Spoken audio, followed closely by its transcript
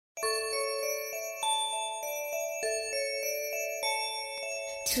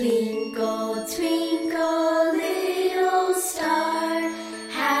Twinkle, twinkle, little star,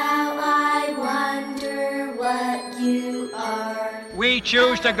 how I wonder what you are. We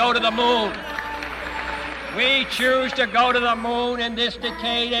choose to go to the moon. We choose to go to the moon in this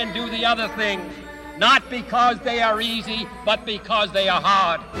decade and do the other things, not because they are easy, but because they are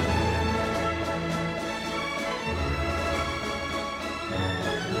hard.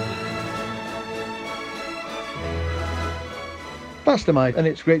 Pastor Mike, and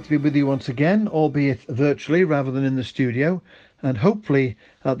it's great to be with you once again, albeit virtually rather than in the studio. And hopefully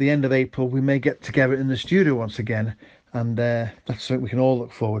at the end of April we may get together in the studio once again, and that's something we can all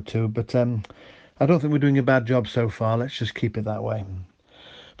look forward to. But I don't think we're doing a bad job so far. Let's just keep it that way.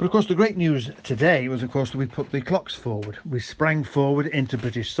 But of course the great news today was, of course, that we put the clocks forward. We sprang forward into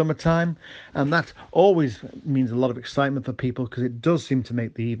British summertime, and that always means a lot of excitement for people, because it does seem to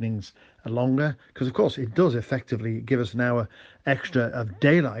make the evenings longer, because of course it does effectively give us an hour extra of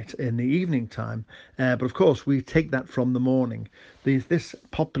daylight in the evening time, but of course we take that from the morning. This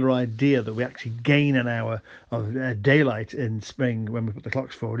popular idea that we actually gain an hour of daylight in spring when we put the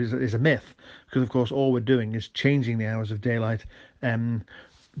clocks forward is a myth, because of course all we're doing is changing the hours of daylight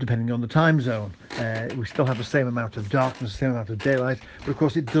depending on the time zone. We still have the same amount of darkness, the same amount of daylight, but of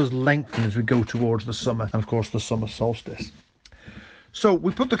course it does lengthen as we go towards the summer, and of course the summer solstice. So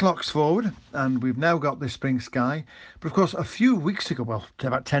we put the clocks forward, and we've now got this spring sky. But of course, a few weeks ago, well,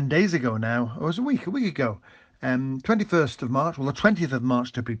 about 10 days ago now, or it was a week ago, 21st of March, well, the 20th of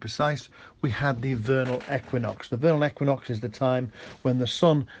March to be precise, we had the vernal equinox. The vernal equinox is the time when the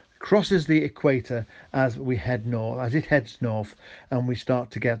sun crosses the equator as we head north, as it heads north, and we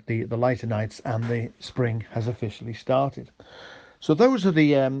start to get the lighter nights, and the spring has officially started. So those are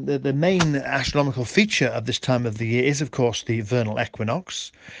the main astronomical feature of this time of the year is, of course, the vernal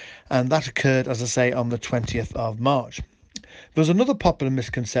equinox, and that occurred, as I say, on the 20th of March. There's another popular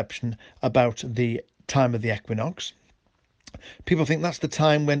misconception about the time of the equinox. People think that's the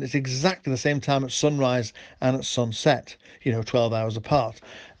time when it's exactly the same time at sunrise and at sunset, 12 hours apart.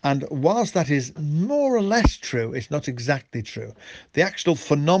 And whilst that is more or less true, it's not exactly true. The actual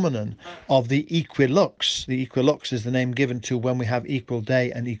phenomenon of the equilux is the name given to when we have equal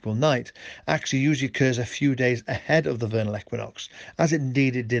day and equal night, actually usually occurs a few days ahead of the vernal equinox, as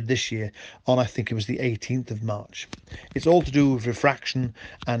indeed it did this year on, I think it was the 18th of March. It's all to do with refraction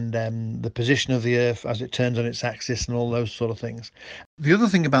and the position of the Earth as it turns on its axis and all those sort of things. The other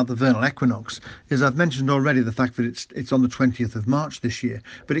thing about the vernal equinox is, I've mentioned already the fact that it's on the 20th of March this year,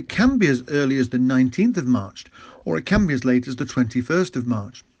 but it can be as early as the 19th of March, or it can be as late as the 21st of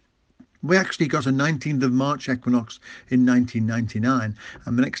March. We actually got a 19th of March equinox in 1999,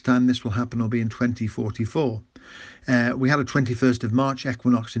 and the next time this will happen will be in 2044. We had a 21st of March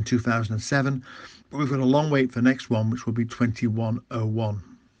equinox in 2007, but we've got a long wait for the next one, which will be 2101.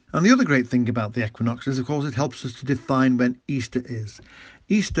 And the other great thing about the equinox is, of course, it helps us to define when Easter is.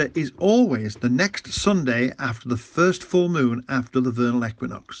 Easter is always the next Sunday after the first full moon after the vernal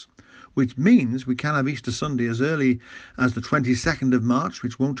equinox, which means we can have Easter Sunday as early as the 22nd of March,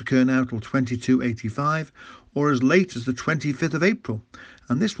 which won't occur now till 2285, or as late as the 25th of April.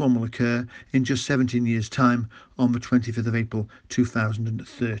 And this one will occur in just 17 years' time on the 25th of April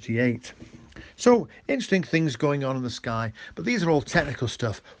 2038. So, interesting things going on in the sky, but these are all technical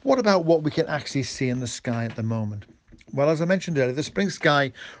stuff. What about what we can actually see in the sky at the moment? Well, as I mentioned earlier, the spring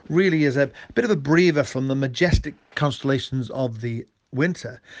sky really is a bit of a breather from the majestic constellations of the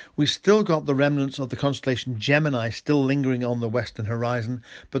winter. We've still got the remnants of the constellation Gemini still lingering on the western horizon,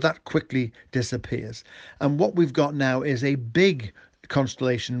 but that quickly disappears. And what we've got now is a big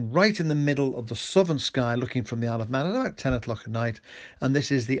constellation right in the middle of the southern sky, looking from the Isle of Man at about 10 o'clock at night, and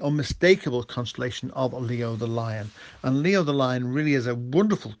this is the unmistakable constellation of Leo the Lion. And Leo the Lion really is a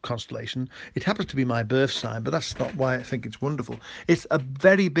wonderful constellation. It happens to be my birth sign, but that's not why I think it's wonderful. It's a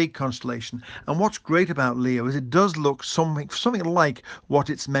very big constellation, and what's great about Leo is it does look something like what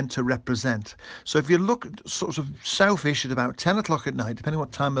it's meant to represent. So if you look sort of southish at about 10 o'clock at night, depending on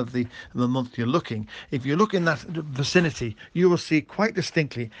what time of the month you're looking, if you look in that vicinity, you will see quite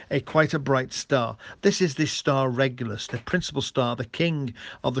distinctly quite a bright star. This is the star Regulus, the principal star, the king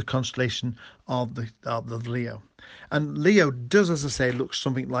of the constellation of Leo. And Leo does, as I say, look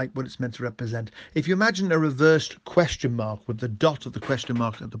something like what it's meant to represent. If you imagine a reversed question mark with the dot of the question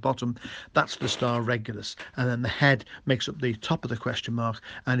mark at the bottom, that's the star Regulus. And then the head makes up the top of the question mark,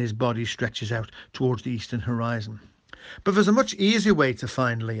 and his body stretches out towards the eastern horizon. But there's a much easier way to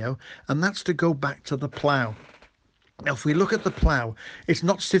find Leo, and that's to go back to the plough. Now, if we look at the plough, it's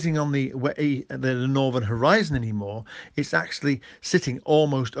not sitting on the northern horizon anymore. It's actually sitting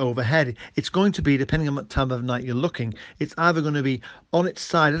almost overhead. It's going to be, depending on what time of night you're looking, it's either going to be on its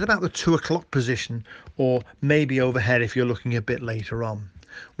side at about the 2 o'clock position, or maybe overhead if you're looking a bit later on.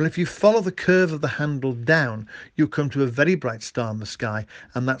 Well, if you follow the curve of the handle down, you'll come to a very bright star in the sky,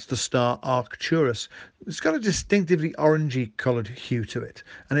 and that's the star Arcturus. It's got a distinctively orangey coloured hue to it,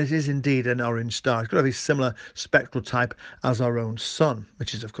 and it is indeed an orange star. It's got a very similar spectral type as our own sun,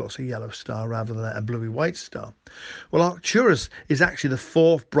 which is, of course, a yellow star rather than a bluey-white star. Well, Arcturus is actually the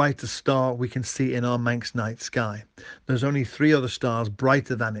 4th brightest star we can see in our Manx night sky. There's only 3 other stars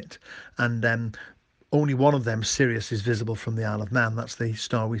brighter than it, and only one of them, Sirius, is visible from the Isle of Man. That's the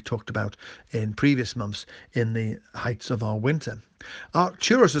star we talked about in previous months in the heights of our winter.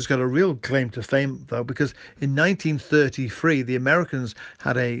 Arcturus has got a real claim to fame, though, because in 1933, the Americans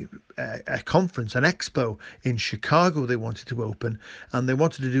had a conference, an expo in Chicago they wanted to open, and they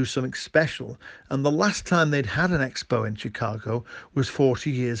wanted to do something special. And the last time they'd had an expo in Chicago was 40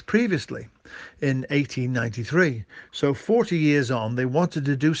 years previously, in 1893. So 40 years on, they wanted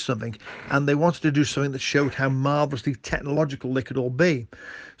to do something, and they wanted to do something that showed how marvellously technological they could all be.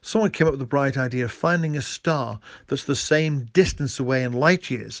 Someone came up with the bright idea of finding a star that's the same distance away in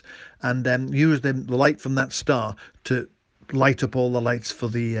light years, and use the light from that star to light up all the lights for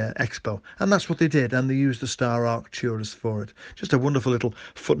the expo. And that's what they did, and they used the star Arcturus for it. Just a wonderful little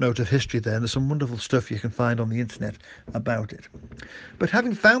footnote of history there, and there's some wonderful stuff you can find on the internet about it. But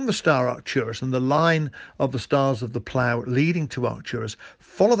having found the star Arcturus and the line of the stars of the plough leading to Arcturus,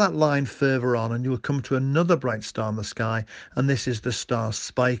 follow that line further on and you'll come to another bright star in the sky, and this is the star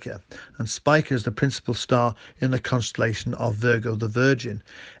Spica. And Spica is the principal star in the constellation of Virgo the Virgin.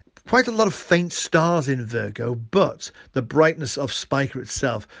 Quite a lot of faint stars in Virgo, but the brightness of Spica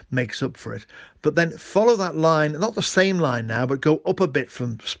itself makes up for it. But then follow that line, not the same line now, but go up a bit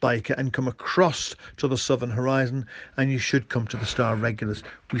from Spica and come across to the southern horizon, and you should come to the star Regulus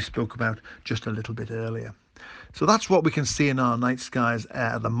we spoke about just a little bit earlier. So that's what we can see in our night skies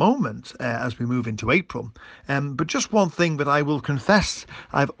at the moment as we move into April. But just one thing that I will confess,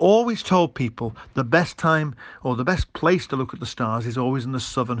 I've always told people the best time or the best place to look at the stars is always in the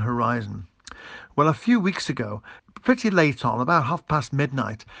southern horizon. Well, a few weeks ago, pretty late on, about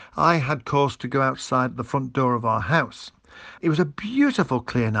midnight, I had cause to go outside the front door of our house. It was a beautiful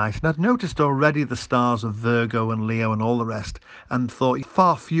clear night, and I'd noticed already the stars of Virgo and Leo and all the rest, and thought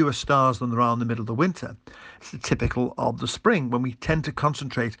far fewer stars than there are in the middle of the winter. It's typical of the spring, when we tend to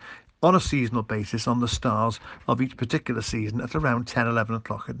concentrate on a seasonal basis on the stars of each particular season at around 10, 11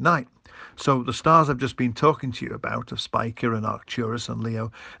 o'clock at night. So the stars I've just been talking to you about, of Spica and Arcturus and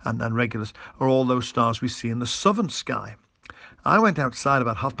Leo and Regulus, are all those stars we see in the southern sky. I went outside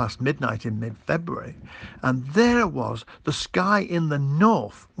about midnight in mid-February, and there it was. The sky in the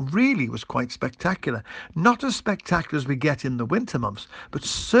north really was quite spectacular. Not as spectacular as we get in the winter months, but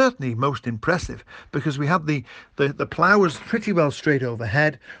certainly most impressive, because we had the plough pretty well straight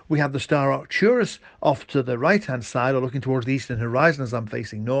overhead. We had the star Arcturus off to the right-hand side, or looking towards the eastern horizon as I'm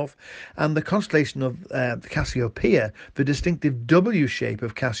facing north, and the constellation of Cassiopeia, the distinctive W shape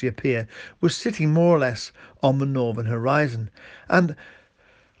of Cassiopeia, was sitting more or less on the northern horizon. And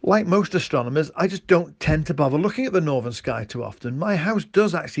like most astronomers, I just don't tend to bother looking at the northern sky too often. My house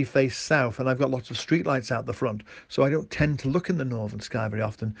does actually face south, and I've got lots of streetlights out the front, so I don't tend to look in the northern sky very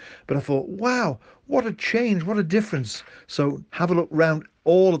often. But I thought, wow, what a change, what a difference. So have a look round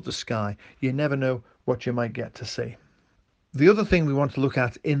all of the sky. You never know what you might get to see. The other thing we want to look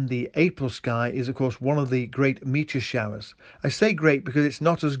at in the April sky is, of course, one of the great meteor showers. I say great because it's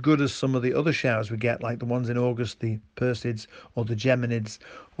not as good as some of the other showers we get, like the ones in August, the Perseids or the Geminids,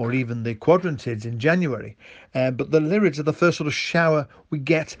 or even the Quadrantids in January. But the Lyrids are the first sort of shower we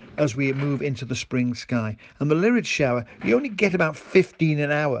get as we move into the spring sky. And the Lyrid shower, you only get about 15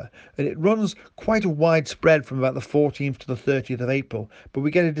 an hour, and it runs quite a wide spread from about the 14th to the 30th of April, but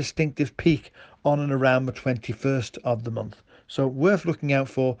we get a distinctive peak on and around the 21st of the month. So worth looking out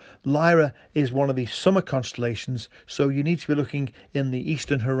for. Lyra is one of the summer constellations, so you need to be looking in the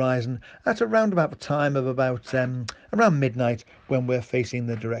eastern horizon at around about the time of about around midnight, when we're facing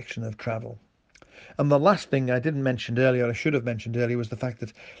the direction of travel. And the last thing I didn't mention earlier, I should have mentioned earlier, was the fact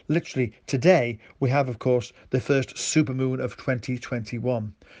that literally today we have, of course, the first supermoon of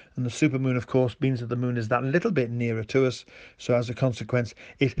 2021. And the supermoon, of course, means that the moon is that little bit nearer to us. So as a consequence,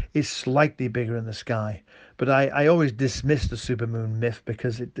 it is slightly bigger in the sky. But I always dismiss the supermoon myth,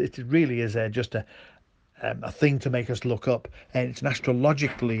 because it really is just a thing to make us look up. And it's an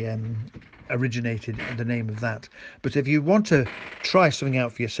astrologically originated the name of that. But if you want to try something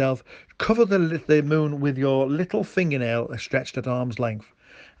out for yourself, cover the moon with your little fingernail stretched at arm's length.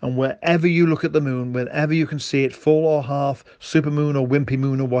 And wherever you look at the moon, wherever you can see it, full or half, supermoon or wimpy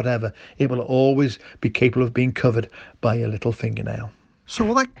moon or whatever, it will always be capable of being covered by your little fingernail. So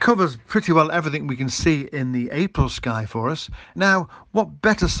well, that covers pretty well everything we can see in the April sky for us. Now, what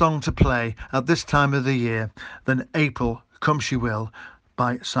better song to play at this time of the year than April Come She Will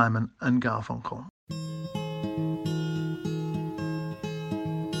by Simon and Garfunkel.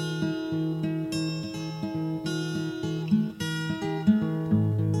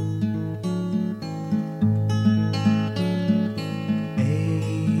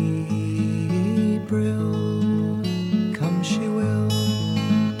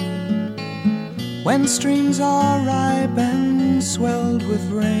 When streams are ripe and swelled with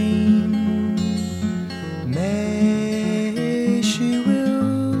rain, May she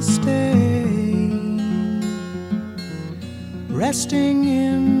will stay, resting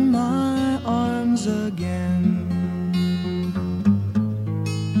in my arms again.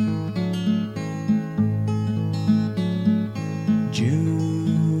 June,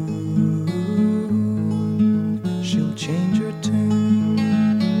 she'll change her tune.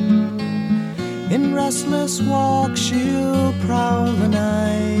 In restless walk she'll prowl the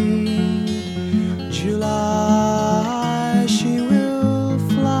night. July she will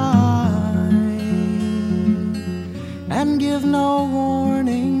fly and give no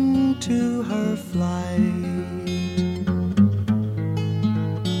warning to her flight.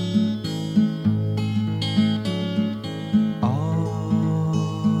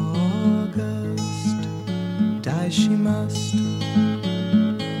 August, die she must.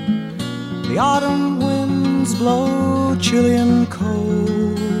 The autumn winds blow chilly and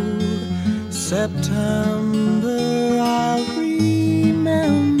cold. September I'll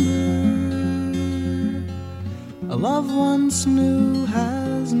remember. A love once new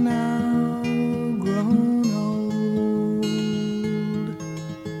has now grown old.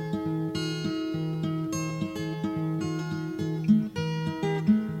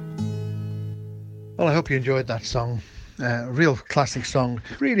 Well, I hope you enjoyed that song. Real classic song.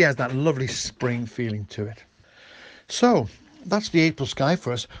 Really has that lovely spring feeling to it. So that's the April sky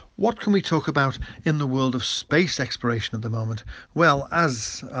for us. What can we talk about in the world of space exploration at the moment? Well,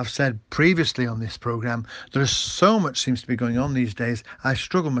 as I've said previously on this programme, there is so much seems to be going on these days, I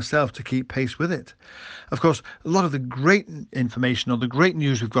struggle myself to keep pace with it. Of course, a lot of the great information or the great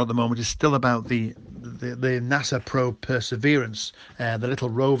news we've got at the moment is still about the NASA probe Perseverance, the little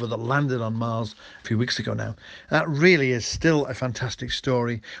rover that landed on Mars a few weeks ago now. That really is still a fantastic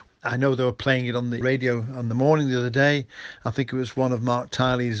story. I know they were playing it on the radio on the morning the other day. I think it was one of Mark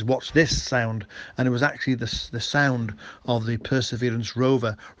Tiley's What's This sound, and it was actually the sound of the Perseverance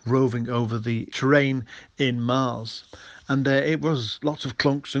rover roving over the terrain in Mars. And it was lots of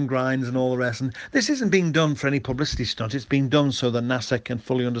clunks and grinds and all the rest. And this isn't being done for any publicity stunt. It's being done so that NASA can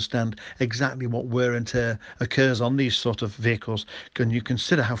fully understand exactly what wear and tear occurs on these sort of vehicles. Can you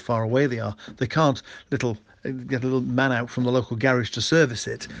consider how far away they are? They can't get a little man out from the local garage to service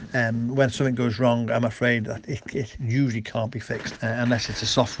it. When something goes wrong, I'm afraid that it usually can't be fixed unless it's a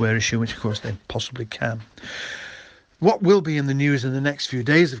software issue, which of course they possibly can. What will be in the news in the next few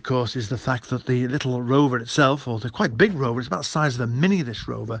days, of course, is the fact that the little rover itself, or the quite big rover, it's about the size of a mini, this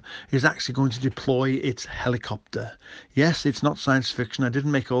rover, is actually going to deploy its helicopter. Yes, it's not science fiction. I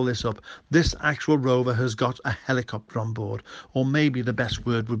didn't make all this up. This actual rover has got a helicopter on board, or maybe the best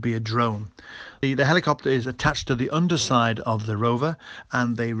word would be a drone. The helicopter is attached to the underside of the rover,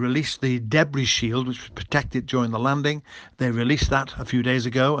 and they released the debris shield, which would protect it during the landing. They released that a few days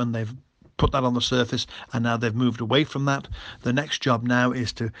ago, and they've put that on the surface, and now they've moved away from that. The next job now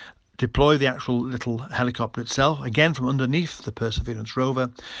is to deploy the actual little helicopter itself, again from underneath the Perseverance rover,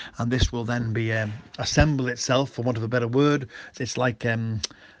 and this will then be assemble itself, for want of a better word. It's like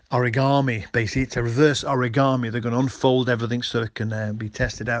origami, basically. It's a reverse origami. They're going to unfold everything so it can be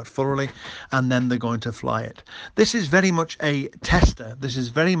tested out thoroughly, and then they're going to fly it. This is very much a tester. This is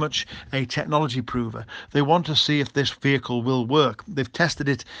very much a technology prover. They want to see if this vehicle will work. They've tested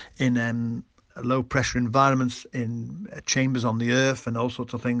it in low pressure environments, in chambers on the Earth and all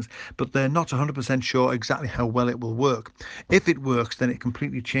sorts of things, but they're not 100% sure exactly how well it will work. If it works, then it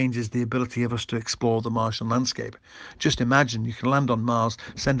completely changes the ability of us to explore the Martian landscape. Just imagine you can land on Mars,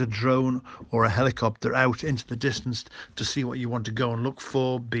 send a drone or a helicopter out into the distance to see what you want to go and look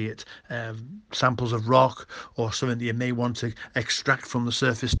for, be it samples of rock or something that you may want to extract from the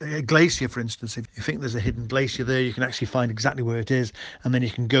surface. A glacier, for instance, if you think there's a hidden glacier there, you can actually find exactly where it is, and then you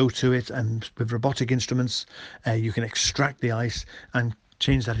can go to it, and with robotic instruments you can extract the ice and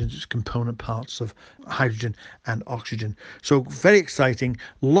change that into its component parts of hydrogen and oxygen. So very exciting,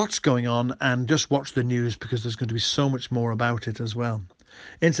 lots going on, and just watch the news because there's going to be so much more about it as well.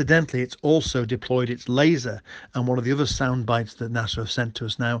 Incidentally, it's also deployed its laser, and one of the other sound bites that NASA have sent to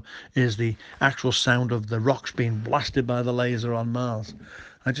us now is the actual sound of the rocks being blasted by the laser on Mars.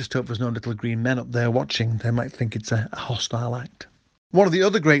 I just hope there's no little green men up there watching. They might think it's a hostile act. One of the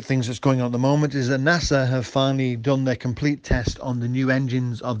other great things that's going on at the moment is that NASA have finally done their complete test on the new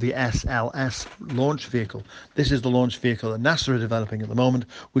engines of the SLS launch vehicle. This is the launch vehicle that NASA are developing at the moment,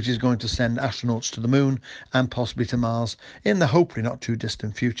 which is going to send astronauts to the moon and possibly to Mars in the hopefully not too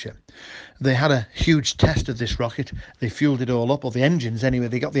distant future. They had a huge test of this rocket. They fueled it all up, or the engines anyway.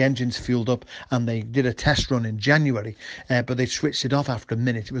 They got the engines fueled up and they did a test run in January, but they switched it off after a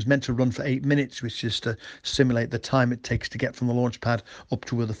minute. It was meant to run for 8 minutes, which is to simulate the time it takes to get from the launch pad up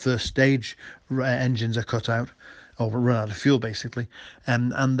to where the first stage engines are cut out, or run out of fuel basically.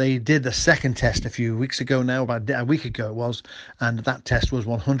 And they did the second test a few weeks ago now, about a week ago it was, and that test was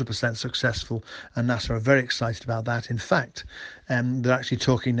 100% successful, and NASA are very excited about that. In fact, they're actually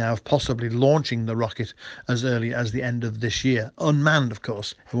talking now of possibly launching the rocket as early as the end of this year. Unmanned, of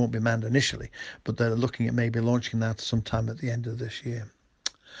course. It won't be manned initially, but they're looking at maybe launching that sometime at the end of this year.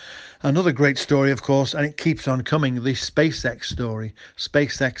 Another great story, of course, and it keeps on coming, the SpaceX story.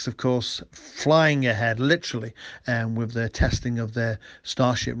 SpaceX, of course, flying ahead, literally, with their testing of their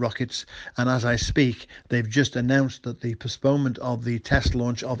Starship rockets. And as I speak, they've just announced that the postponement of the test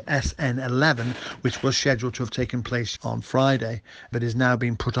launch of SN11, which was scheduled to have taken place on Friday, but is now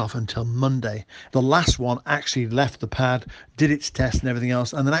being put off until Monday. The last one actually left the pad, did its test and everything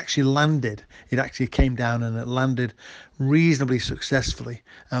else, and then actually landed. It actually came down and it landed reasonably successfully.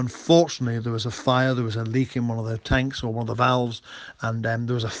 Unfortunately, there was a fire, there was a leak in one of the tanks or one of the valves, and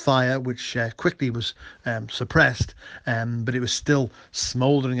there was a fire which quickly was suppressed, but it was still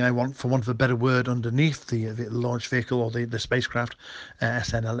smouldering, for want of a better word, underneath the launch vehicle or the spacecraft,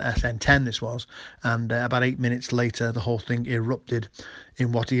 SN10 this was, and about 8 minutes later the whole thing erupted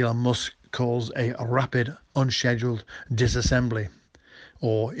in what Elon Musk calls a rapid unscheduled disassembly,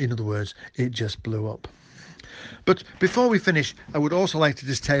 or in other words, it just blew up. But before we finish, I would also like to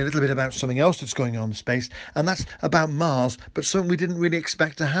just tell you a little bit about something else that's going on in space, and that's about Mars, but something we didn't really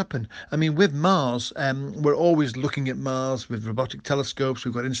expect to happen. I mean, with Mars, we're always looking at Mars with robotic telescopes.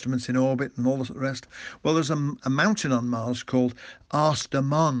 We've got instruments in orbit and all the rest. Well, there's a mountain on Mars called Aster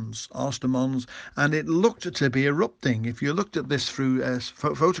Mons, and it looked to be erupting. If you looked at this through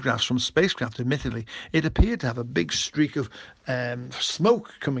photographs from spacecraft, admittedly, it appeared to have a big streak of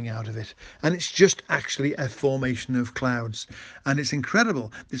smoke coming out of it, and it's just actually a formation of clouds, and it's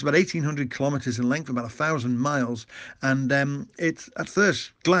incredible. It's about 1,800 kilometers in length, about 1,000 miles, and it's, at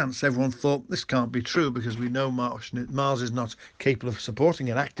first glance, everyone thought this can't be true because we know Mars is not capable of supporting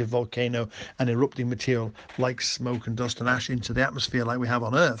an active volcano and erupting material like smoke and dust and ash into the atmosphere like we have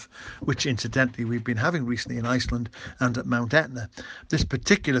on Earth, which incidentally we've been having recently in Iceland and at Mount Etna. This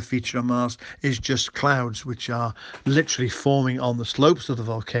particular feature on Mars is just clouds which are literally forming on the slopes of the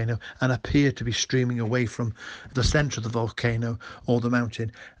volcano and appear to be streaming away from the centre of the volcano or the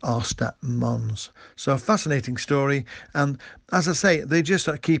mountain Aster Mons. So a fascinating story, and as I say, they just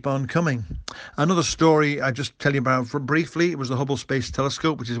keep on coming. Another story I just tell you about briefly, it was the Hubble Space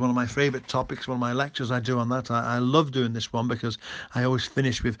Telescope, which is one of my favourite topics, one of my lectures I do on that. I love doing this one because I always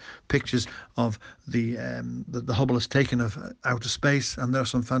finish with pictures of the Hubble has taken of outer space, and there are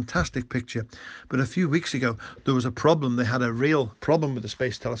some fantastic pictures. But a few weeks ago, there was a problem. They had a real problem with the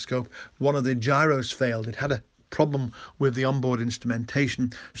Space Telescope. One of the gyros failed. It had a problem with the onboard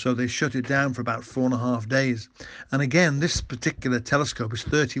instrumentation, so they shut it down for about 4.5 days. And again, this particular telescope is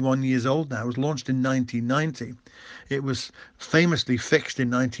 31 years old now. It was launched in 1990. It was famously fixed in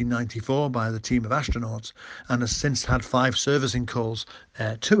 1994 by the team of astronauts and has since had 5 servicing calls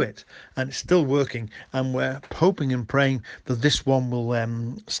to it, and it's still working, and we're hoping and praying that this one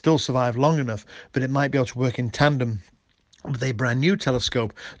will still survive long enough, but it might be able to work in tandem with a brand new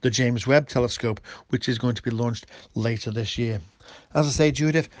telescope, the James Webb Telescope, which is going to be launched later this year. As I say,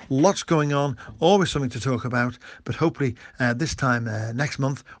 Judith, lots going on, always something to talk about, but hopefully this time next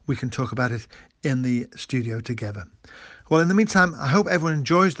month we can talk about it in the studio together. Well, in the meantime, I hope everyone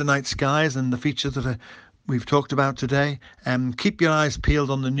enjoys the night skies and the features that we've talked about today. Keep your eyes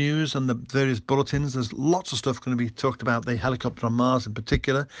peeled on the news and the various bulletins. There's lots of stuff going to be talked about, the helicopter on Mars in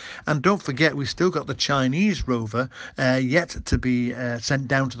particular. And don't forget, we've still got the Chinese rover yet to be sent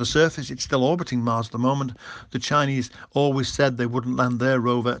down to the surface. It's still orbiting Mars at the moment. The Chinese always said they wouldn't land their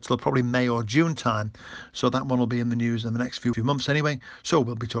rover until probably May or June time. So that one will be in the news in the next few months anyway. So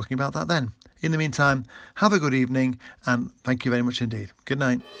we'll be talking about that then. In the meantime, have a good evening, and thank you very much indeed. Good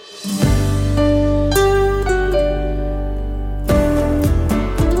night.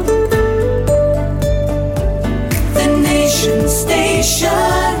 The Nation Station.